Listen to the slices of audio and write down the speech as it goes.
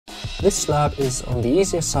This slab is on the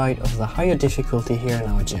easier side of the higher difficulty here in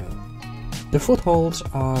our gym. The footholds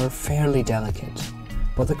are fairly delicate,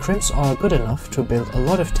 but the crimps are good enough to build a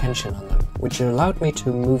lot of tension on them, which allowed me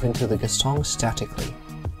to move into the Gaston statically.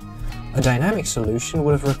 A dynamic solution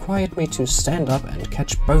would have required me to stand up and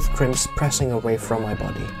catch both crimps pressing away from my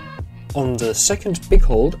body. On the second big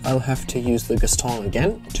hold, I'll have to use the Gaston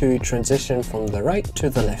again to transition from the right to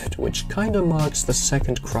the left, which kinda marks the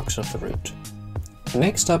second crux of the route.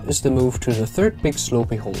 Next up is the move to the third big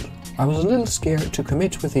slopey hold. I was a little scared to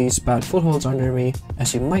commit with these bad footholds under me,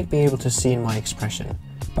 as you might be able to see in my expression,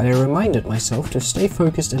 but I reminded myself to stay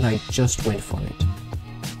focused and I just went for it.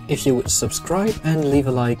 If you would subscribe and leave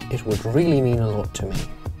a like, it would really mean a lot to me.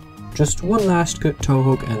 Just one last good toe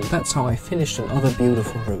hook and that's how I finished another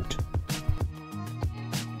beautiful route.